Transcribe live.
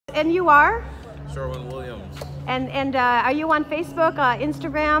And you are? Sherwin-Williams. And are you on Facebook,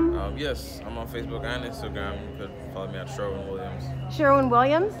 Instagram? Yes, I'm on Facebook and Instagram. You could follow me at Sherwin-Williams.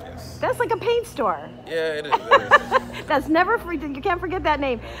 Sherwin-Williams? Yes. That's like a paint store. Yeah, it is. It is. That's never free. You can't forget that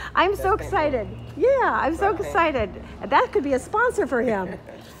name. I'm so excited. Yeah, I'm so excited. That could be a sponsor for him.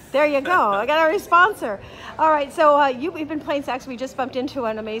 There you go. I got our sponsor. All right, so we've been playing sax. We just bumped into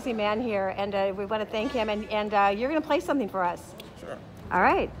an amazing man here, and we want to thank him. And you're going to play something for us. Sure. All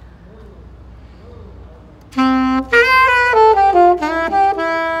right.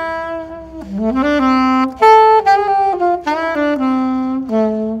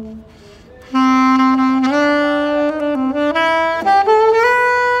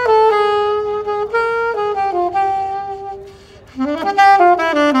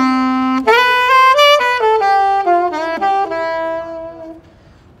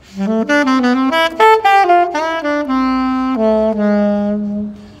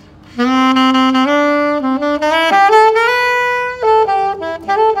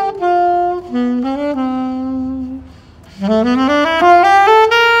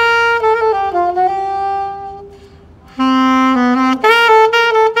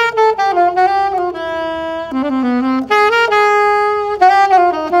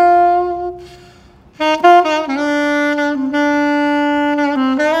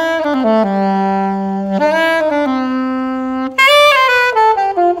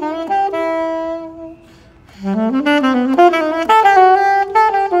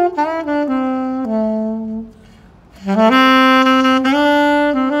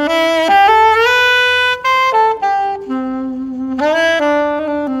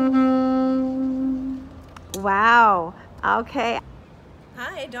 Wow. Okay.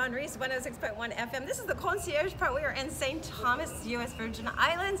 Hi, Dawn Reese, 106.1 FM. This is the Concierge part. We are in St. Thomas, U.S. Virgin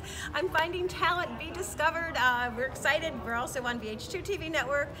Islands. I'm finding talent be discovered. We're excited. We're also on VH2 TV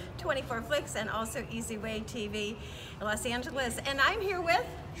Network, 24 Flicks, and also Easy Way TV in Los Angeles. And I'm here with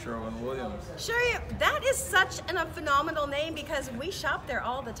Sherwin-Williams. Sure, that is such a phenomenal name because we shop there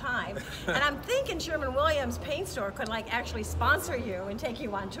all the time. And I'm thinking Sherwin-Williams Paint Store could like actually sponsor you and take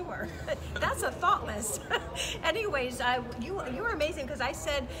you on tour. That's a thoughtless. Anyways, you were amazing because I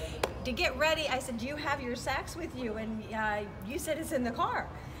said to get ready, I said, do you have your sax with you? And you said it's in the car.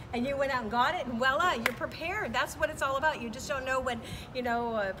 And you went out and got it, and voila, you're prepared. That's what it's all about. You just don't know when,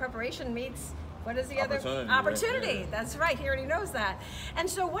 preparation meets, what is the other? Opportunity. Right? Yeah. That's right, he already knows that. And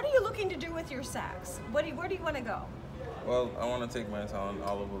so what are you looking to do with your sax? Where do you want to go? Well, I want to take my talent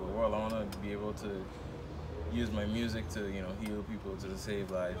all over the world. I want to be able to use my music to, heal people, to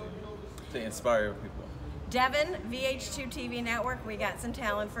save lives, and to inspire people. Devin, VH2 TV Network, we got some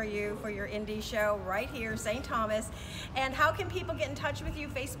talent for you for your indie show right here, St. Thomas. And how can people get in touch with you?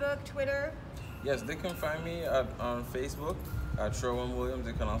 Facebook, Twitter? Yes, they can find me on Facebook at Sherwin-Williams.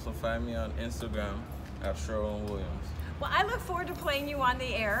 They can also find me on Instagram at Sherwin-Williams. Well, I look forward to playing you on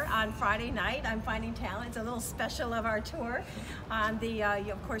the air on Friday night. I'm Finding Talent. It's a little special of our tour on the,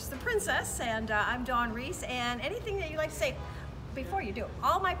 of course, The Princess. And I'm Dawn Reese. And anything that you'd like to say before you do,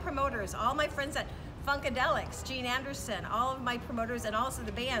 all my promoters, all my friends at Funkadelics, Gene Anderson, all of my promoters, and also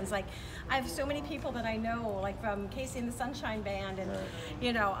the bands. Like, I have so many people that I know, like from Casey and the Sunshine Band, and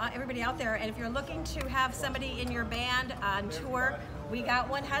everybody out there. And if you're looking to have somebody in your band on tour, we got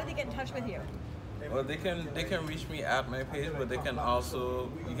one. How do they get in touch with you? Well, they can reach me at my page, but you can also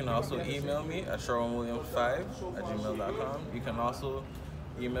email me at sherwinwilliams5@gmail.com. You can also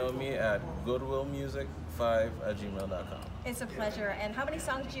email me at goodwillmusic5@gmail.com. It's a pleasure. And how many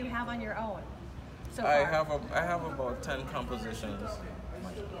songs do you have on your own? So I have about 10 compositions.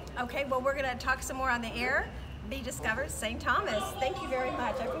 Okay, well, we're going to talk some more on the air. Be discovered, St. Thomas. Thank you very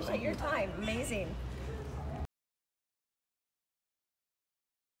much. I appreciate your time. Amazing.